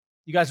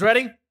You guys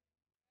ready?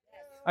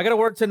 I got to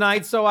work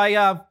tonight, so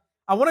I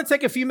want to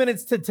take a few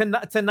minutes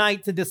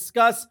tonight to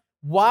discuss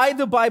why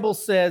the Bible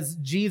says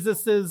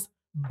Jesus's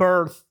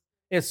birth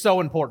is so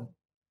important.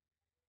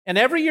 And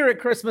every year at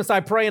Christmas, I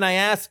pray and I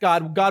ask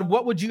God,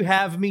 what would you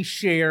have me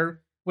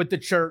share with the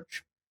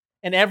church?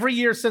 And every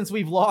year since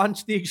we've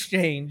launched the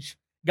eXchange,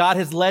 God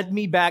has led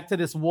me back to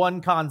this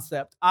one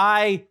concept.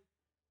 I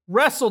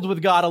wrestled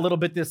with God a little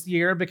bit this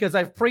year because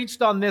I've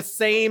preached on this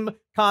same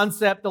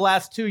concept the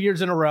last 2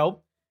 years in a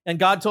row. And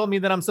God told me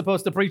that I'm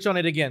supposed to preach on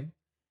it again.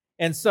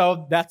 And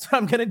so that's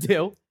what I'm going to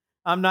do.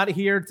 I'm not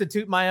here to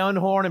toot my own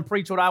horn and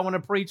preach what I want to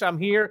preach. I'm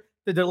here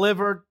to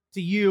deliver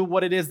to you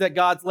what it is that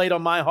God's laid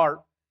on my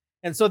heart.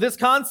 And so this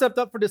concept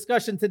up for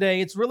discussion today,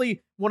 it's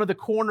really one of the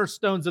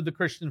cornerstones of the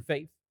Christian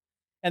faith.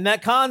 And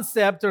that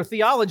concept, or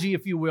theology,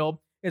 if you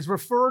will, is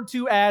referred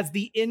to as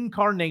the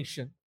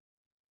incarnation.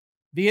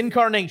 The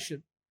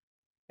incarnation.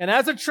 And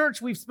as a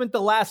church, we've spent the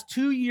last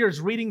 2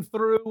 years reading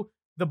through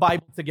the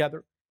Bible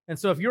together. And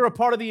so if you're a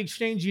part of the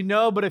eXchange, you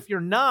know, but if you're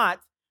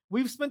not,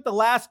 we've spent the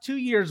last 2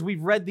 years,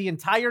 we've read the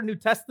entire New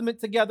Testament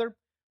together.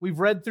 We've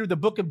read through the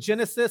book of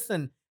Genesis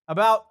and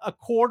about a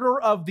quarter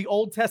of the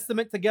Old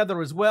Testament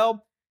together as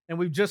well. And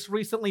we've just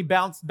recently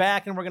bounced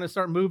back and we're going to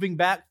start moving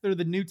back through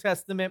the New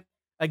Testament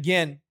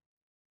again.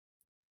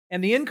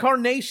 And the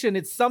incarnation,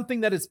 it's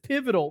something that is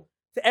pivotal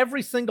to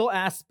every single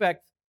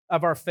aspect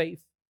of our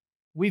faith.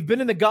 We've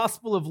been in the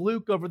Gospel of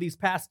Luke over these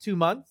past 2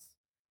 months.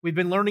 We've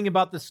been learning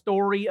about the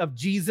story of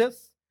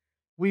Jesus.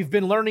 We've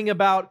been learning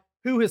about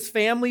who his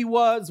family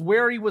was,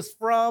 where he was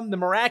from, the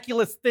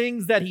miraculous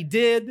things that he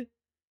did.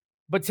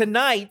 But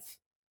tonight,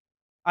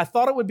 I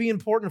thought it would be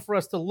important for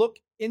us to look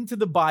into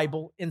the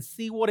Bible and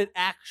see what it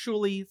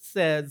actually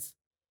says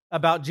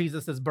about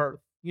Jesus' birth.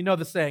 You know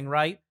the saying,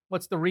 right?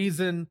 What's the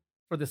reason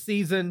for the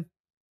season?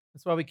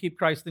 That's why we keep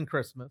Christ in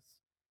Christmas.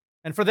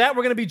 And for that,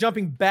 we're going to be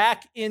jumping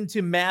back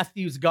into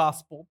Matthew's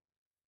gospel.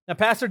 Now,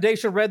 Pastor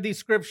Daisha read these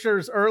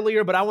scriptures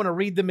earlier, but I want to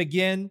read them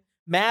again.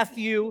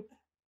 Matthew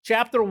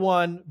chapter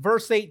 1,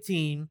 verse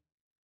 18,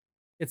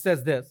 it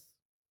says this.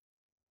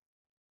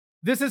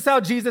 This is how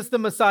Jesus the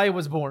Messiah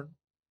was born.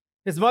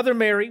 His mother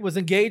Mary was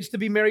engaged to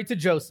be married to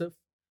Joseph,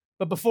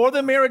 but before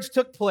the marriage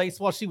took place,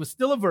 while she was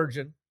still a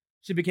virgin,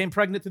 she became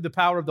pregnant through the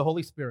power of the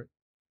Holy Spirit.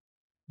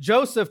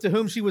 Joseph, to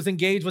whom she was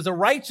engaged, was a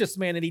righteous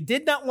man, and he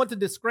did not want to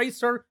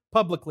disgrace her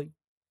publicly,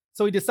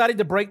 so he decided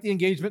to break the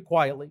engagement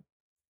quietly.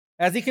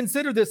 As he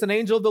considered this, an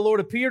angel of the Lord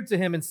appeared to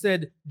him and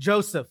said,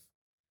 Joseph,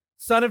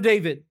 son of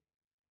David,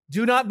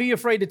 do not be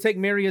afraid to take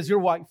Mary as your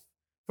wife,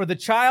 for the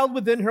child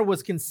within her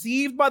was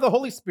conceived by the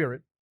Holy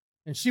Spirit,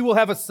 and she will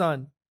have a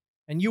son,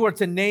 and you are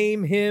to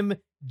name him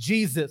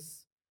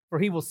Jesus, for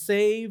he will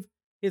save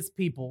his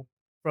people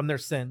from their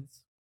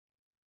sins.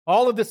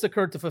 All of this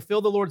occurred to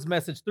fulfill the Lord's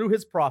message through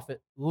his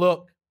prophet.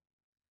 Look,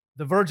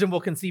 the virgin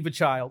will conceive a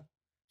child.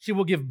 She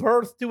will give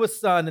birth to a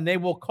son, and they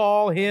will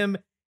call him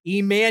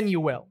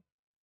Emmanuel,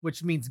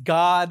 which means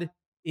God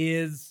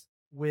is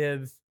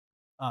with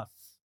us.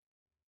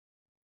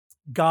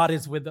 God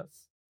is with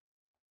us.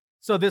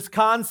 So this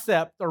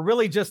concept, or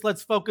really just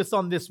let's focus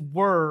on this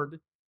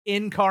word,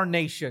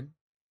 incarnation.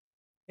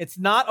 It's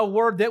not a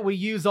word that we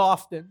use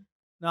often.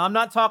 Now, I'm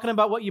not talking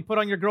about what you put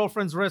on your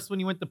girlfriend's wrist when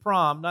you went to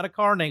prom, not a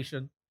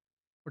carnation.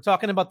 We're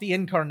talking about the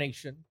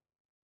incarnation.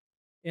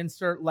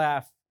 Insert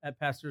laugh at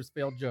pastor's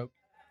failed joke.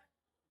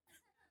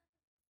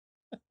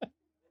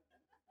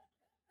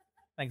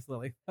 Thanks,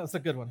 Lily. That's a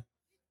good one.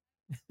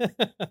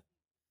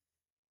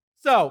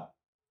 So,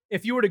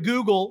 if you were to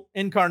Google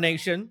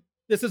incarnation,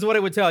 this is what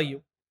it would tell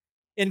you.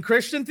 In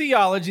Christian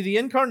theology, the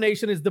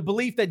incarnation is the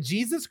belief that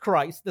Jesus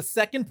Christ, the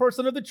second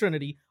person of the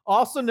Trinity,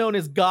 also known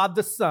as God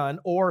the Son,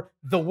 or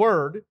the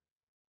Word,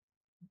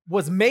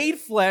 was made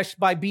flesh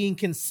by being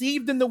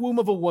conceived in the womb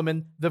of a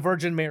woman, the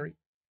Virgin Mary.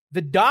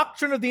 The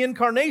doctrine of the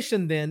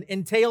incarnation then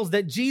entails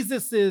that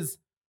Jesus is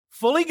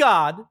fully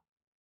God,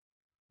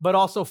 but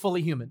also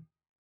fully human.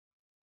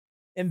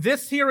 And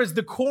this here is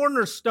the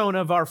cornerstone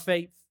of our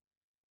faith.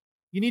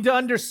 You need to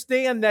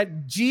understand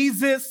that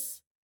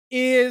Jesus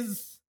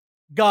is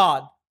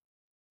God,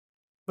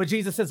 but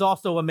Jesus is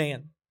also a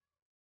man.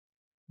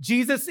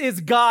 Jesus is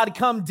God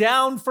come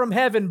down from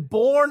heaven,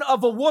 born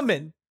of a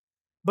woman,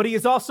 but he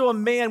is also a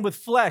man with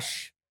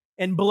flesh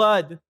and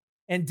blood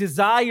and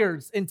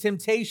desires and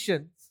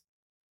temptations.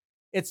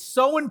 It's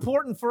so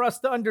important for us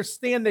to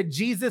understand that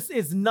Jesus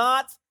is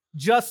not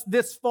just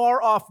this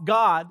far off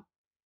God,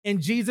 and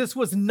Jesus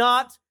was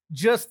not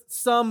just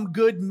some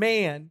good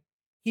man.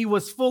 He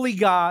was fully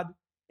God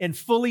and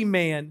fully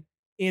man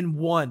in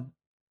one.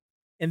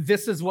 And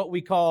this is what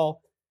we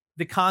call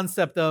the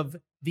concept of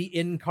the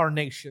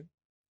incarnation.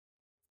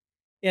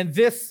 And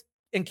this,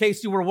 in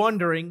case you were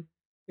wondering,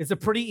 is a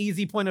pretty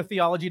easy point of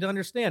theology to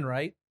understand,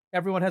 right?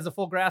 Everyone has a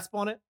full grasp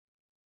on it?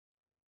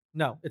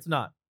 No, it's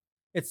not.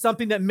 It's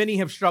something that many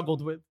have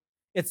struggled with.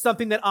 It's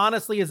something that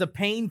honestly is a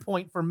pain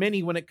point for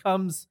many when it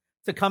comes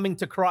to coming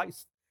to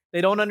Christ.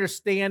 They don't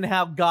understand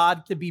how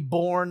God could be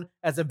born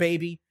as a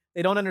baby.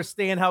 They don't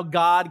understand how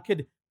God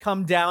could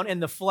come down in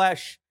the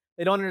flesh.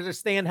 They don't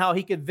understand how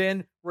he could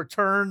then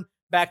return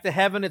back to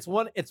heaven. It's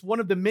one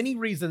of the many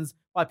reasons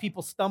why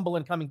people stumble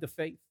in coming to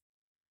faith.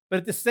 But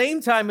at the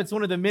same time, it's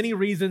one of the many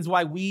reasons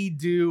why we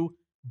do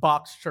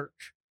box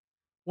church.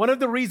 One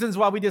of the reasons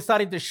why we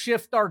decided to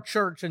shift our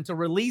church and to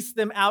release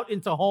them out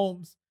into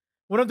homes.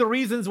 One of the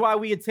reasons why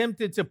we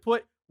attempted to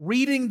put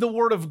reading the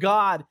Word of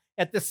God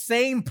at the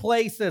same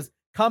place as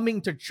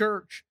coming to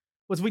church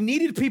was we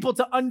needed people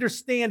to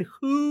understand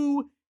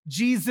who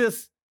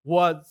Jesus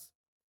was.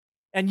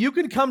 And you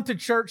can come to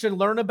church and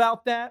learn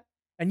about that,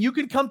 and you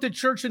can come to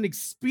church and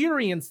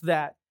experience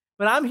that.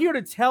 But I'm here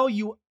to tell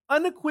you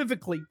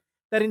unequivocally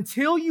that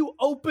until you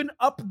open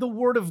up the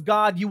Word of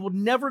God, you will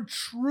never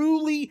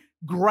truly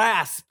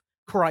grasp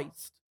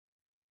Christ.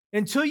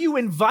 Until you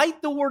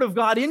invite the Word of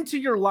God into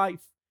your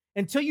life,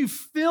 until you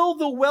fill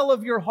the well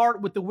of your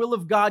heart with the will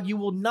of God, you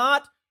will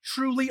not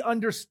truly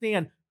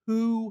understand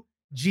who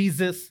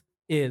Jesus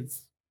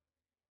is.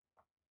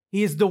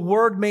 He is the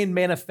Word made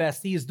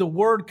manifest. He is the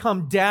Word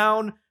come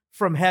down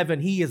from heaven.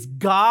 He is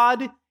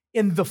God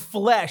in the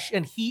flesh,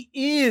 and He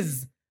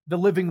is the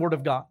living Word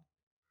of God.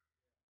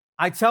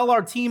 I tell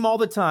our team all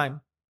the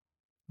time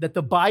that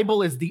the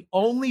Bible is the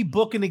only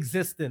book in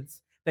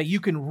existence that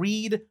you can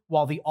read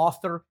while the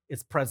author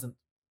is present.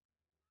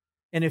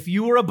 And if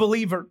you are a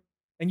believer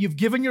and you've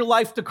given your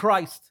life to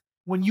Christ,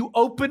 when you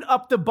open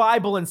up the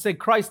Bible and say,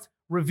 Christ,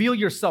 reveal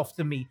yourself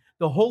to me,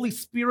 the Holy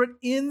Spirit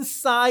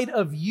inside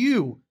of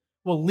you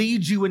will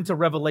lead you into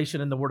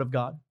revelation in the Word of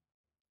God.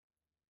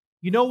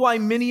 You know why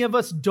many of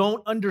us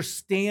don't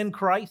understand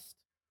Christ?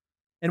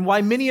 And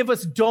why many of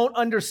us don't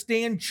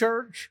understand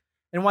church?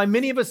 And why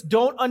many of us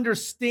don't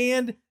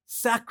understand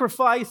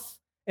sacrifice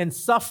and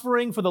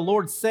suffering for the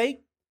Lord's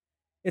sake?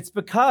 It's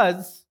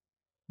because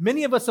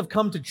many of us have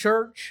come to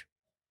church.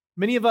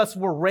 Many of us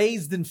were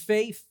raised in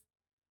faith,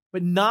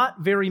 but not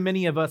very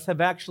many of us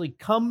have actually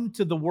come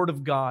to the Word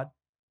of God,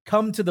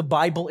 come to the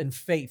Bible in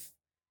faith,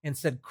 and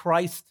said,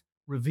 Christ,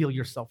 reveal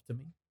yourself to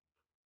me.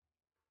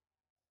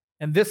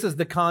 And this is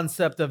the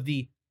concept of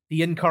the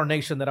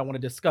incarnation that I want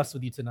to discuss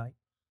with you tonight.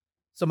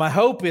 So my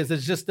hope is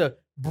just to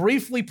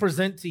briefly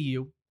present to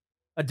you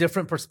a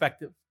different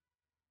perspective.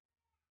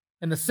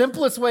 And the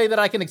simplest way that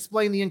I can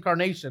explain the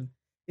incarnation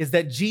is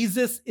that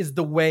Jesus is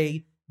the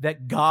way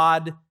that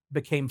God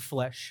became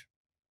flesh.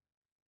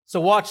 So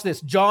watch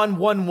this, John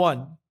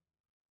 1:1.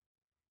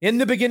 In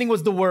the beginning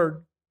was the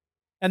Word,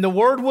 and the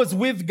Word was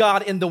with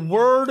God, and the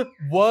Word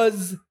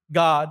was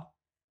God.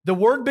 The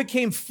Word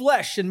became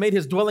flesh and made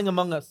His dwelling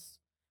among us.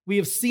 We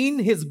have seen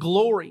His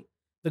glory,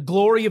 the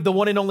glory of the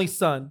one and only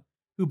Son,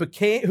 who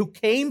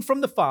came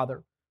from the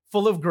Father,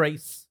 full of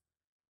grace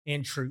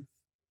and truth.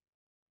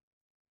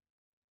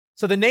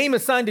 So the name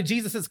assigned to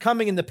Jesus'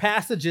 coming in the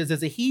passages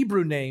is a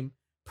Hebrew name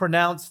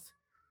pronounced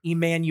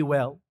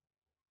Emmanuel.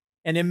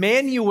 And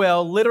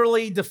Emmanuel,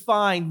 literally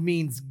defined,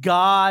 means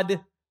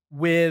God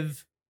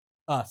with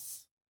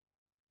us.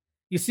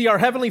 You see, our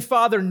Heavenly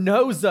Father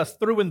knows us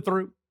through and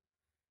through.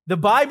 The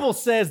Bible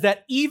says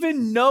that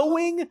even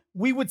knowing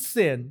we would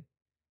sin,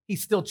 He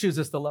still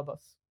chooses to love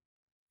us.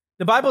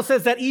 The Bible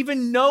says that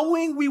even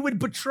knowing we would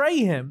betray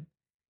Him,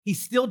 He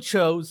still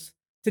chose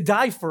to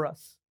die for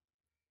us.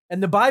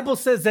 And the Bible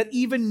says that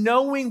even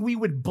knowing we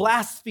would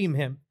blaspheme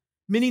Him,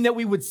 meaning that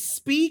we would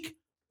speak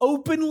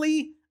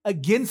openly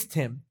against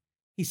Him,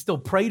 He still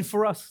prayed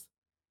for us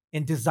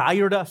and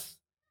desired us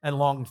and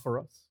longed for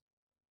us.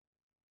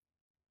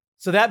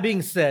 So that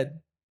being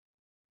said,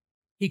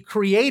 He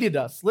created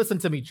us. Listen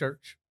to me,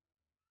 church.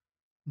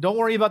 Don't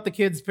worry about the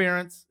kids'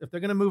 parents. If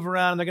they're going to move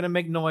around and they're going to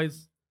make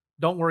noise,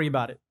 don't worry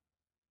about it.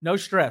 No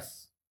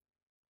stress.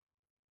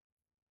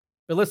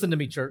 But listen to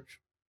me, church.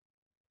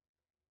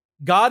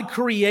 God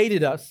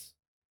created us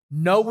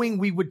knowing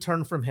we would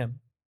turn from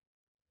Him,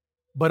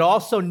 but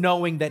also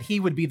knowing that He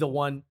would be the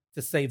one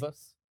to save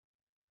us.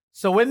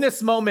 So in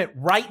this moment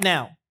right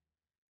now,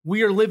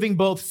 we are living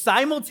both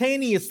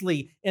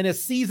simultaneously in a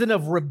season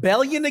of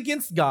rebellion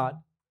against God,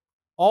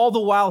 all the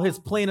while His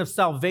plan of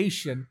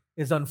salvation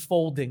is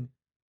unfolding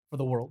for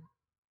the world.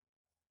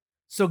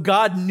 So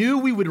God knew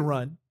we would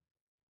run,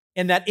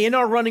 and that in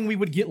our running we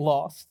would get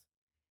lost.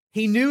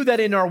 He knew that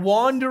in our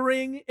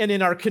wandering and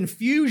in our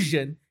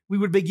confusion, we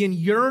would begin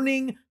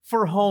yearning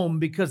for home,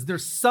 because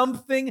there's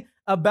something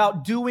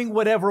about doing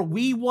whatever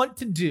we want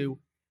to do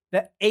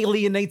that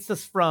alienates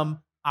us from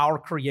our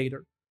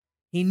Creator.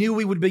 He knew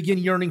we would begin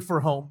yearning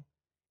for home,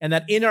 and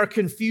that in our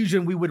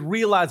confusion, we would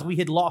realize we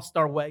had lost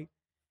our way.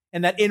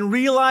 And that in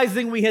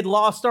realizing we had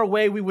lost our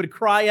way, we would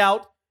cry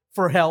out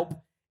for help.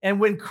 And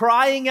when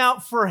crying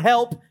out for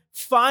help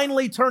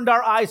finally turned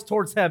our eyes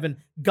towards heaven,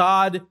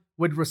 God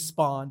would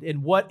respond.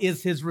 And what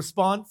is His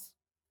response?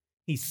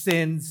 He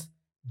sends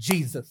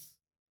Jesus.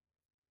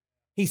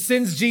 He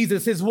sends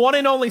Jesus, His one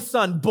and only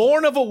Son,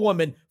 born of a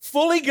woman,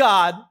 fully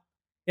God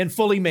and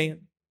fully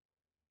man.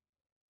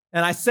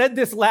 And I said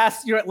this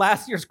last year at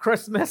last year's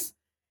Christmas,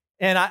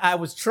 and I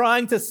was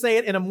trying to say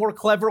it in a more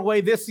clever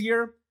way this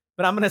year,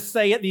 but I'm going to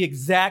say it the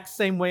exact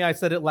same way I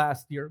said it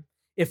last year.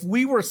 If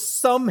we were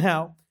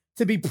somehow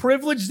to be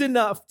privileged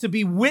enough to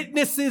be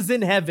witnesses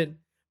in heaven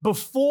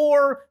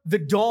before the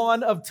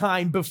dawn of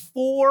time,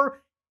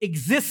 before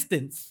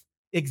existence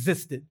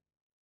existed,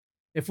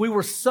 if we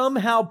were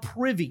somehow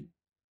privy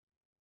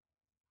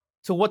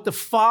to what the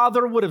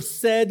Father would have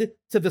said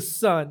to the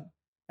Son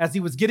as he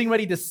was getting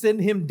ready to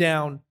send him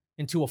down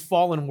into a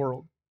fallen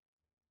world,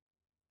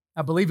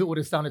 I believe it would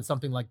have sounded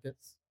something like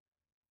this.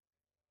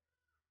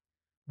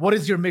 What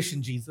is your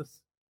mission,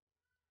 Jesus?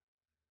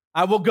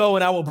 I will go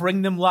and I will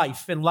bring them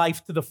life and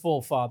life to the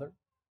full, Father.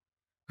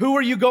 Who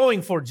are you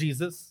going for,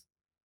 Jesus?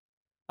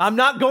 I'm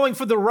not going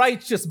for the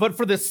righteous, but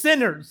for the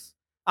sinners.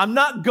 I'm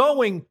not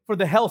going for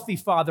the healthy,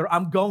 Father.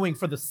 I'm going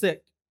for the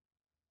sick.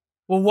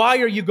 Well, why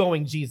are you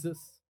going,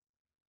 Jesus?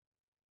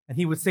 And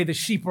he would say, the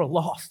sheep are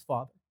lost,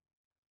 Father.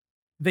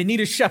 They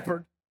need a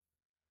shepherd.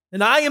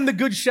 And I am the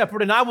good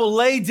shepherd, and I will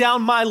lay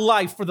down my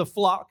life for the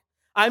flock.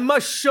 I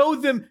must show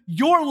them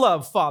your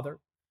love, Father.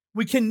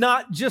 We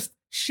cannot just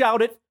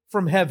shout it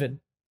from heaven.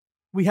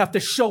 We have to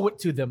show it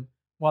to them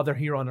while they're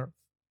here on earth.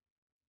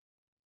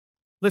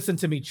 Listen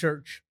to me,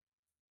 church.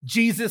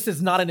 Jesus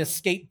is not an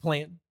escape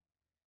plan.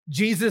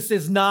 Jesus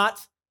is not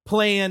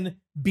plan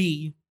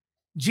B.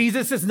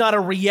 Jesus is not a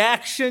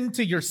reaction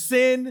to your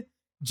sin.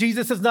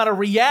 Jesus is not a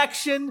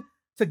reaction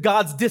to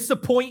God's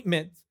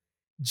disappointment.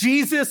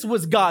 Jesus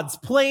was God's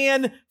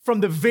plan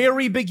from the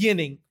very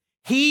beginning.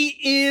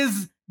 He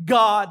is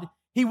God.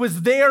 He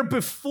was there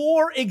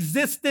before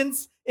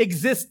existence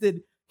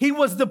existed. He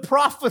was the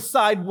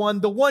prophesied one,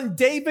 the one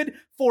David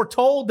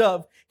foretold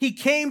of. He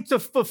came to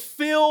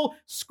fulfill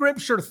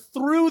scripture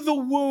through the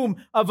womb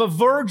of a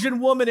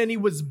virgin woman, and he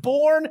was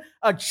born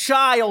a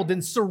child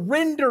and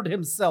surrendered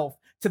himself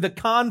to the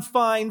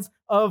confines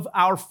of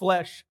our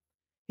flesh.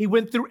 He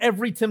went through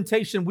every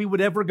temptation we would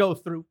ever go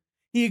through.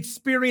 He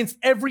experienced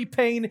every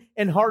pain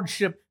and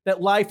hardship that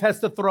life has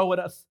to throw at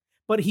us,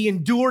 but he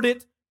endured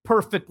it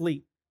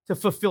perfectly to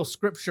fulfill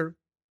scripture.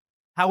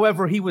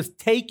 However, he was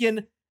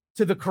taken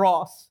to the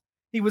cross.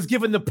 He was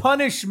given the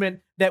punishment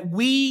that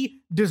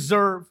we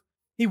deserve.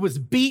 He was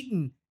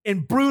beaten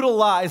and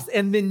brutalized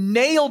and then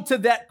nailed to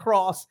that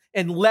cross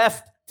and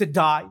left to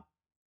die.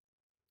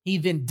 He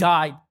then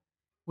died,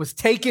 was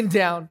taken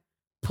down,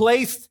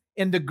 placed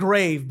in the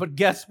grave. But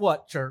guess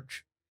what,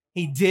 church?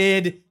 He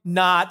did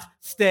not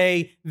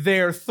stay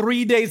there.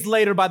 3 days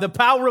later, by the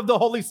power of the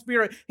Holy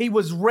Spirit, he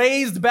was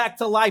raised back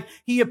to life.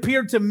 He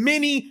appeared to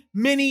many,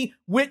 many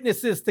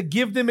witnesses to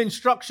give them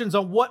instructions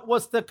on what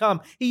was to come.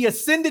 He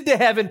ascended to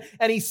heaven,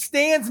 and he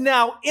stands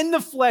now in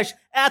the flesh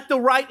at the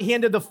right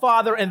hand of the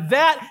Father. And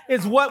that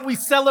is what we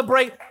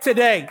celebrate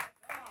today,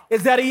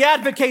 is that he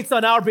advocates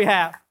on our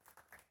behalf.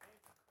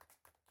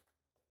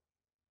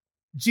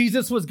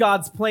 Jesus was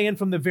God's plan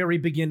from the very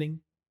beginning.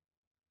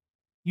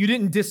 You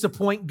didn't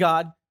disappoint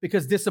God,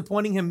 because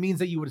disappointing him means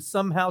that you would have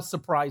somehow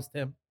surprised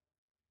him.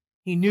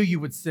 He knew you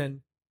would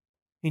sin.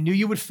 He knew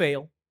you would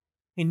fail.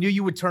 He knew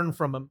you would turn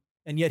from him,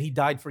 and yet he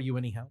died for you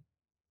anyhow.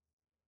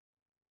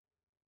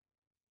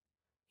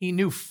 He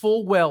knew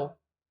full well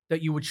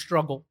that you would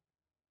struggle.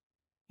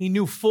 He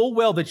knew full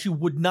well that you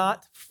would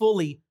not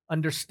fully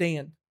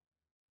understand.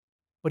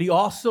 But he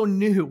also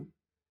knew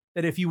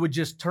that if you would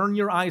just turn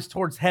your eyes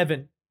towards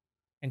heaven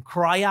and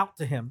cry out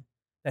to him,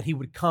 that he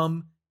would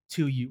come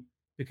to you.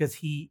 Because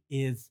he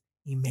is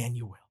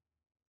Emmanuel,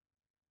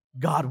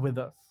 God with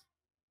us.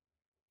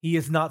 He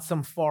is not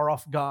some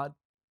far-off God.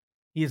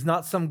 He is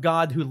not some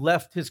God who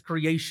left his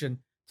creation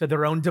to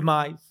their own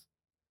demise.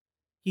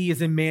 He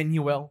is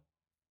Emmanuel.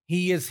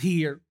 He is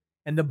here.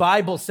 And the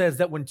Bible says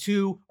that when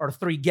 2 or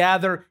 3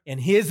 gather in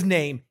his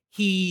name,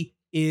 he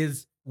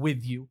is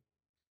with you.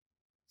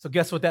 So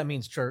guess what that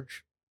means,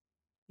 church?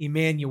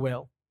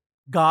 Emmanuel,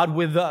 God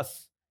with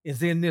us,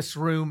 is in this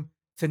room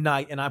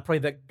tonight, and I pray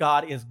that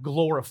God is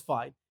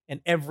glorified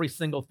in every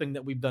single thing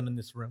that we've done in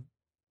this room.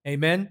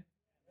 Amen.